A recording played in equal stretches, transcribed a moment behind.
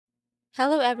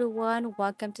Hello everyone,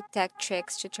 welcome to Tech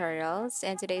Tricks Tutorials.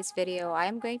 In today's video,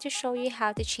 I'm going to show you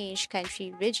how to change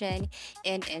country region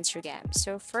in Instagram.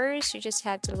 So first, you just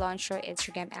have to launch your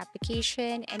Instagram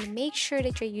application and make sure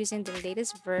that you're using the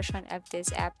latest version of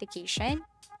this application.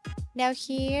 Now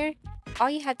here, all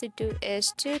you have to do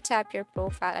is to tap your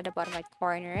profile at the bottom right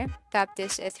corner, tap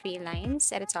these three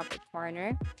lines at the top right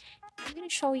corner. I'm going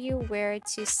to show you where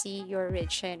to see your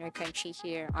region or country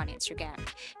here on Instagram.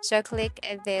 So click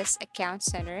this account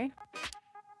center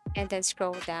and then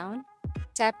scroll down,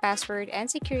 tap password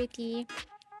and security,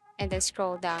 and then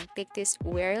scroll down. Click this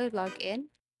where log in,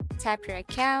 tap your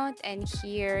account, and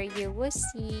here you will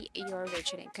see your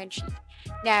region and country.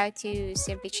 Now to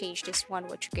simply change this one,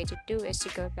 what you're going to do is to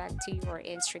go back to your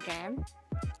Instagram.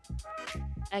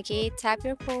 Okay, tap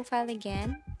your profile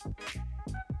again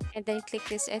and then click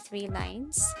this three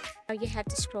lines. Now you have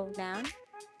to scroll down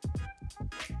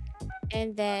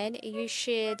and then you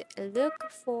should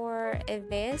look for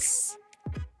this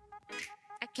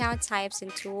account types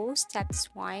and tools, tap this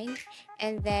one,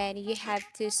 and then you have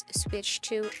to switch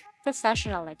to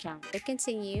professional account. But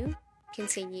continue,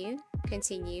 continue,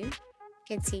 continue,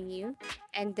 continue,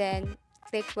 and then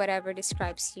click whatever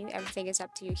describes you. Everything is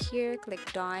up to you here.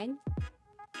 Click done,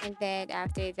 and then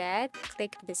after that,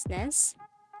 click business,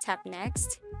 tap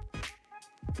next,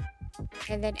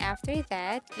 and then after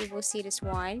that, you will see this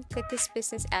one. Click this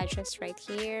business address right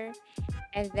here,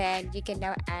 and then you can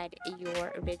now add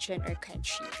your region or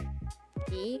country.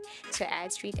 Okay, so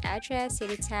add street address,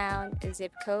 city, town,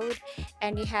 zip code,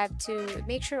 and you have to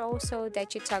make sure also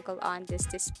that you toggle on this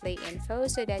display info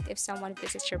so that if someone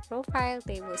visits your profile,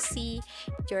 they will see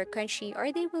your country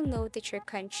or they will know that your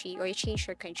country or you change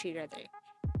your country rather.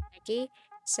 Okay,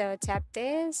 so tap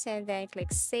this and then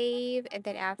click save, and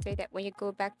then after that, when you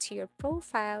go back to your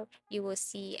profile, you will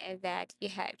see that you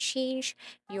have changed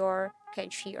your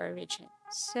country or region.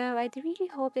 So I do really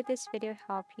hope that this video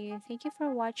helped you. Thank you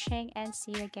for watching and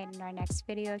see you again in our next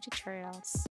video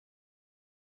tutorials.